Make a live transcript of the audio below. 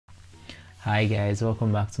Hi guys,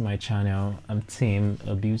 welcome back to my channel. I'm Tim,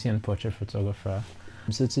 a beauty and portrait photographer.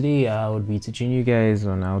 So today I would be teaching you guys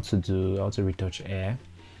on how to retouch hair.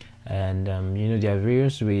 And there are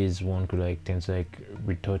various ways one could tend to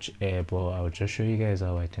retouch hair, but I'll just show you guys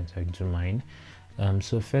how I tend to do mine.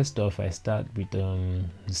 So first off, I start with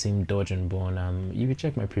the same dodge and bone. If you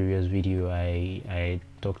check my previous video, I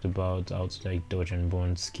talked about how to dodge and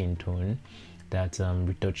bone skin tone, that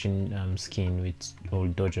retouching skin with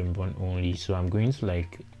old dodge and bone only. So I'm going to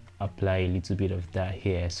apply a little bit of that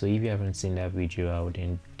here. So if you haven't seen that video, I would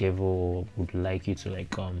like you to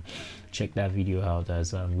check that video out,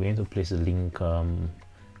 as I'm going to place a link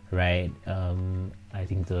right I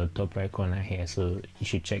think the top right corner here, so you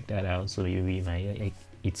should check that out. So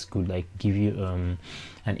it's good give you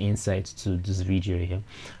an insight to this video here.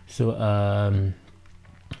 So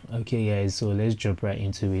okay guys, so let's jump right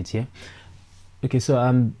into it here. Okay, so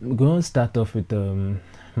I'm going to start off with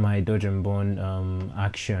my dodge and bone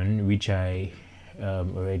action, which I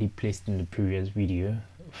already placed in the previous video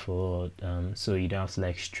for so you don't have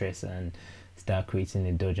to stress and start creating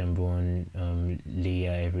a dodge and bone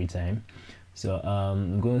layer every time. So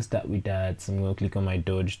I'm going to start with that. So I'm going to click on my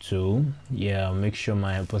dodge tool. Yeah, make sure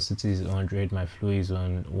my opacity is 100, my flow is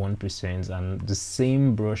on 1%, and the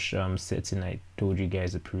same brush setting I told you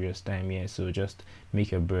guys the previous time. Yeah, so just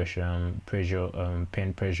make your brush pressure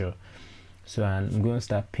pen pressure. So I'm going to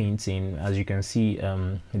start painting. As you can see,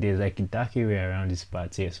 there's a dark area around this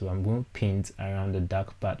part here, so I'm going to paint around the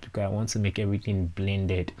dark part because I want to make everything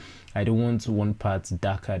blended. I don't want one part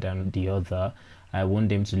darker than the other. I want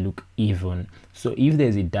them to look even. So if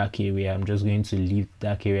there's a dark area, I'm just going to leave the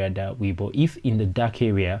dark area that way. But if in the dark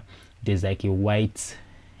area there's a white,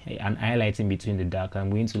 an highlight in between the dark, I'm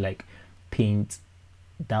going to paint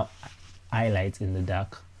that highlight in the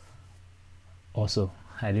dark also.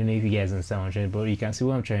 I don't know if you guys understand what I'm trying to do, but you can see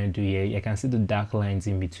what I'm trying to do here. I can see the dark lines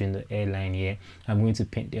in between the hairline here. I'm going to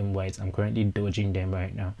paint them white. I'm currently dodging them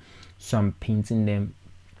right now, so I'm painting them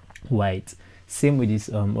white. Same with this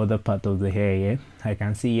other part of the hair here. I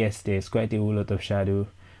can see, yes, there's quite a whole lot of shadow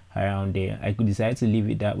around there. I could decide to leave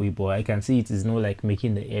it that way, but I can see it is not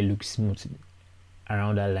making the hair look smooth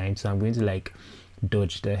around that line, so I'm going to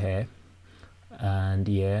dodge the hair. And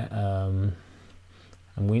yeah,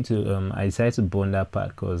 I'm going to I decided to burn that part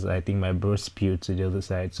because I think my brush spilled to the other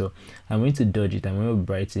side, so I'm going to dodge it. I'm going to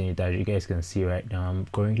brighten it. As you guys can see right now, I'm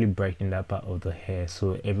currently brightening that part of the hair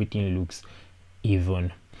so everything looks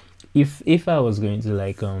even. If I was going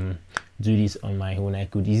to do this on my own, I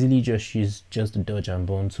could easily just use the dodge and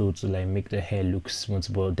bone tool to make the hair look smooth,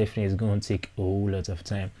 but definitely it's going to take a whole lot of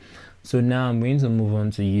time. So now I'm going to move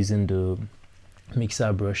on to using the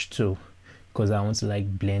mixer brush tool because I want to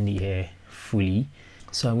blend the hair fully.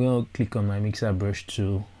 So I'm going to click on my mixer brush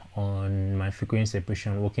tool on my frequency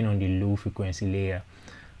separation, working on the low frequency layer.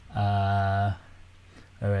 Alright,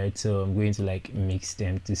 so I'm going to mix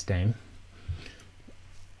them this time.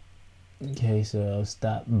 Okay, so I'll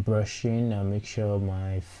start brushing. I'll make sure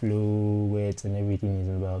my flow, width and everything is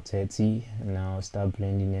about 30, and now I'll start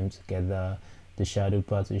blending them together. The shadow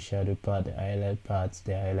part to the shadow part, the highlight part to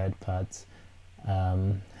the highlight part.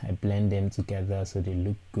 I blend them together so they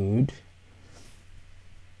look good.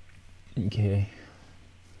 Okay,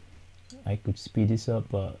 I could speed this up,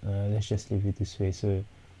 but let's just leave it this way. So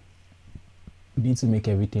we need to make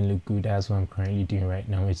everything look good. That's what I'm currently doing right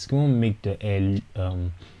now. It's going to make the hair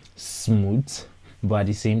smooth, but at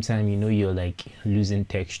the same time, you're losing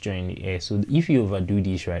texture in the hair. So if you overdo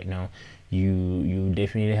this right now, you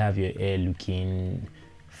definitely have your hair looking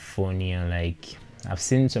funny, and I've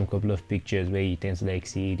seen some couple of pictures where you tend to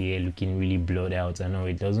see the hair looking really blurred out. I know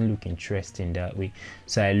it doesn't look interesting that way,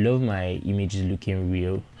 so I love my images looking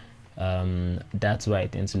real. That's why I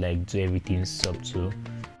tend to do everything subtle.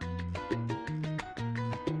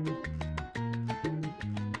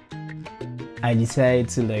 I decided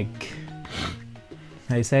to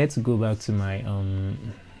go back to my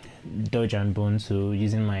dodge and bone, so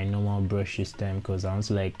using my normal brush this time because I want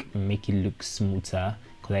to make it look smoother,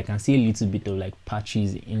 because I can see a little bit of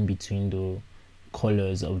patches in between the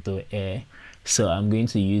colors of the hair. So I'm going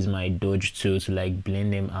to use my dodge tool to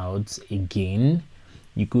blend them out again.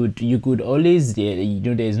 You could always,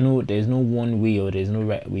 there's no one way or there's no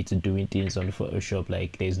right way to doing things on Photoshop.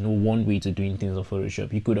 There's no one way to doing things on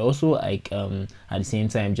Photoshop. You could also at the same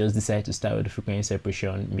time just decide to start with the frequency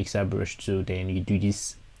separation, mixer brush tool, then you do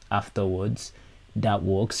this afterwards. That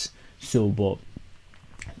works. So but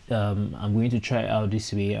I'm going to try out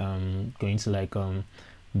this way. I'm going to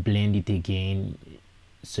blend it again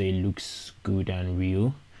so it looks good and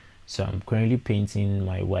real. So I'm currently painting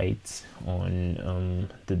my white on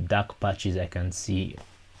the dark patches I can see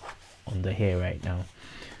on the hair right now.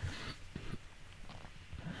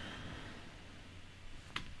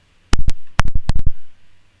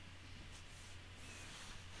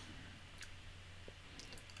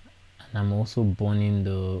 And I'm also burning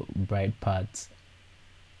the bright parts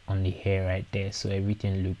on the hair right there, so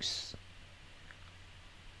everything looks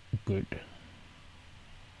good.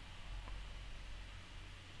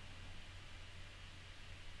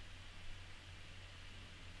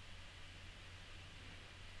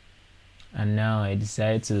 And now I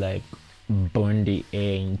decided to like burn the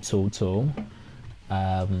hair in total.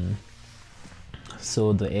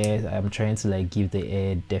 So the hair, I'm trying to like give the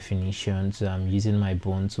hair definition, so I'm using my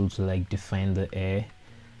bone tool to like define the hair.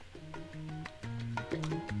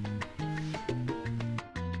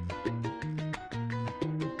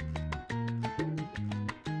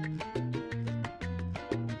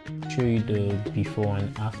 Show you the before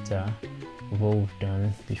and after of what we've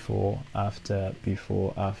done. Before, after,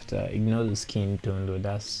 before, after. Ignore the skin tone though,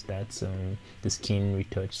 that's the skin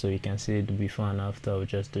retouch. So you can see the before and after of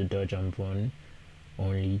just the dodge and bone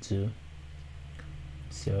only too.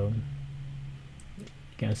 So you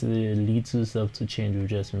can see the little subtle change we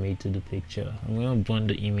just made to the picture. I'm gonna burn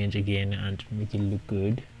the image again and make it look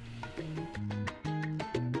good.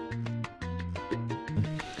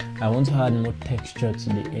 I want to add more texture to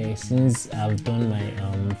the hair. Since I've done my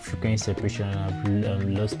frequency separation, I've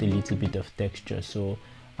lost a little bit of texture. So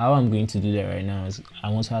how I'm going to do that right now is I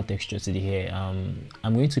want to add texture to the hair.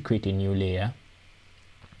 I'm going to create a new layer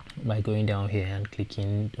by going down here and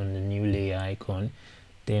clicking on the new layer icon.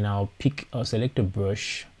 Then I'll select a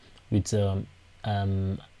brush with a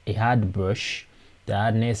hard brush, the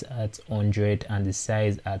hardness at 100 and the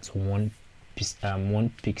size at 1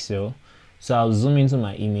 pixel. So I'll zoom into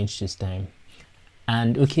my image this time.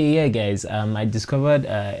 And okay, yeah guys, I discovered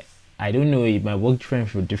I don't know, it might work different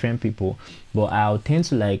for different people, but I'll tend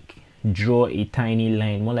to like draw a tiny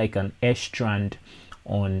line, more like an hair strand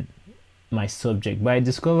on my subject. But I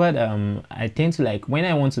discovered I tend to like, when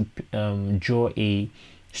I want to draw a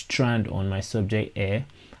strand on my subject hair,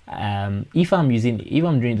 if I'm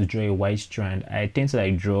trying to draw a white strand, I tend to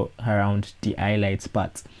like draw around the highlights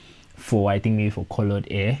part for, I think maybe for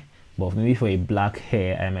colored hair. But maybe for a black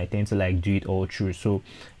hair, I might tend to like do it all through. So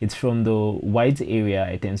it's from the white area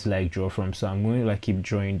I tend to like draw from. So I'm going to like keep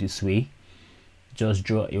drawing this way. Just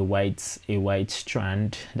draw a white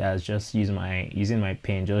strand. That's just using my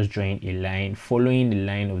pen, just drawing a line, following the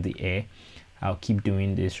line of the hair. I'll keep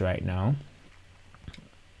doing this right now.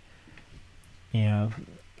 Yeah,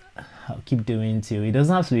 I'll keep doing till it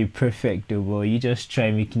doesn't have to be perfect though, but you just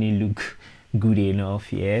try making it look good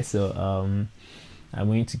enough. Yeah, so I'm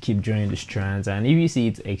going to keep drawing the strands, and if you see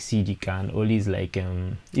it exceed, you can always like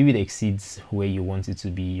if it exceeds where you want it to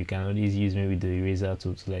be, you can always use maybe the eraser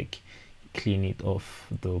tool to like clean it off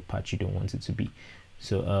the part you don't want it to be.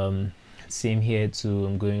 So same here too,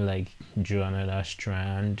 I'm going to like draw another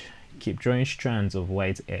strand, keep drawing strands of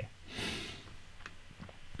white hair.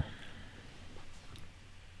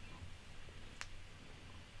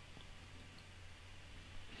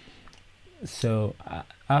 So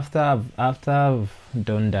after I've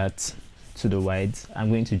done that to the white, I'm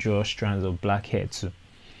going to draw strands of black hair too.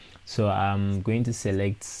 So I'm going to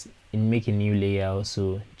select and make a new layer,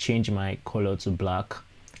 also change my color to black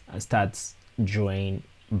and start drawing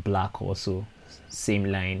black also, same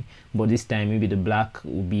line, but this time maybe the black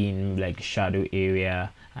will be in like shadow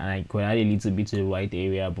area, and I could add a little bit to the white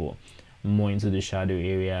area, but more into the shadow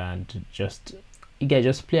area, and just you guys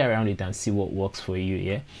just play around it and see what works for you.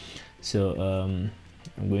 Yeah, so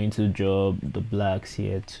I'm going to draw the blacks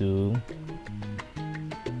here too.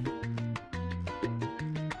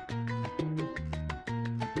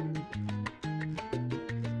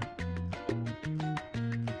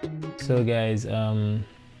 So guys,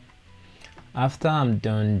 after I'm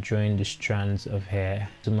done drawing the strands of hair,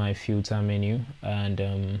 to my filter menu,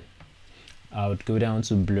 and I would go down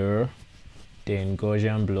to blur, then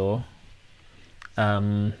Gaussian blur.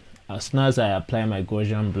 As soon as I apply my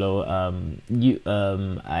Gaussian blur,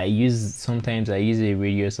 sometimes I use a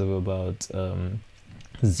radius of about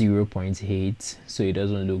 0.8, so it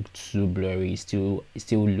doesn't look too blurry. It still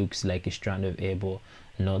looks like a strand of hair, but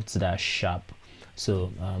not that sharp.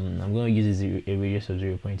 So I'm going to use a radius of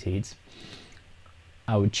 0.8.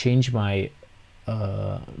 I would change my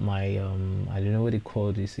I don't know what they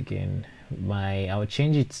call this again. I would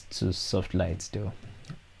change it to soft light though,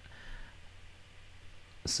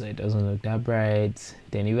 so it doesn't look that bright.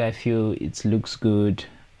 Then if I feel it looks good,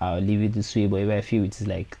 I'll leave it this way, but if I feel it's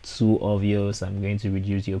like too obvious, I'm going to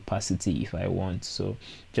reduce the opacity if I want. So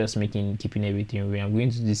just keeping everything real. I'm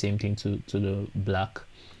going to do the same thing to the black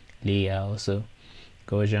layer also.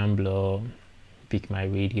 Gaussian blur, pick my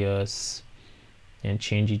radius, and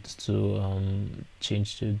change it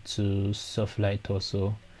to soft light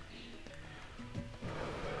also.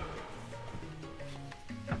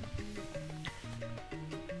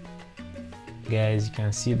 Guys, you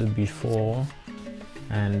can see the before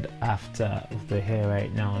and after of the hair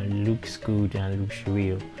right now. It looks good and looks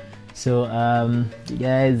real. So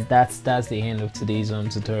guys, that's the end of today's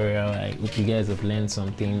tutorial. I hope you guys have learned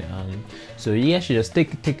something. So you guys should just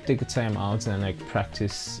take a time out and like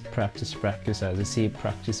practice. As I say,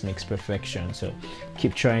 practice makes perfection. So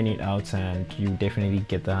keep trying it out and you definitely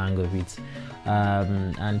get the hang of it.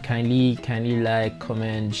 And kindly like,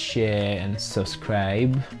 comment, share and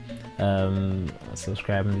subscribe.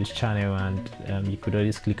 Subscribe on this channel, and you could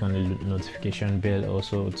always click on the notification bell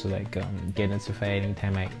also to like get notified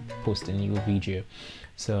anytime I post a new video.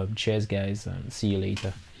 So cheers guys, and see you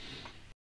later.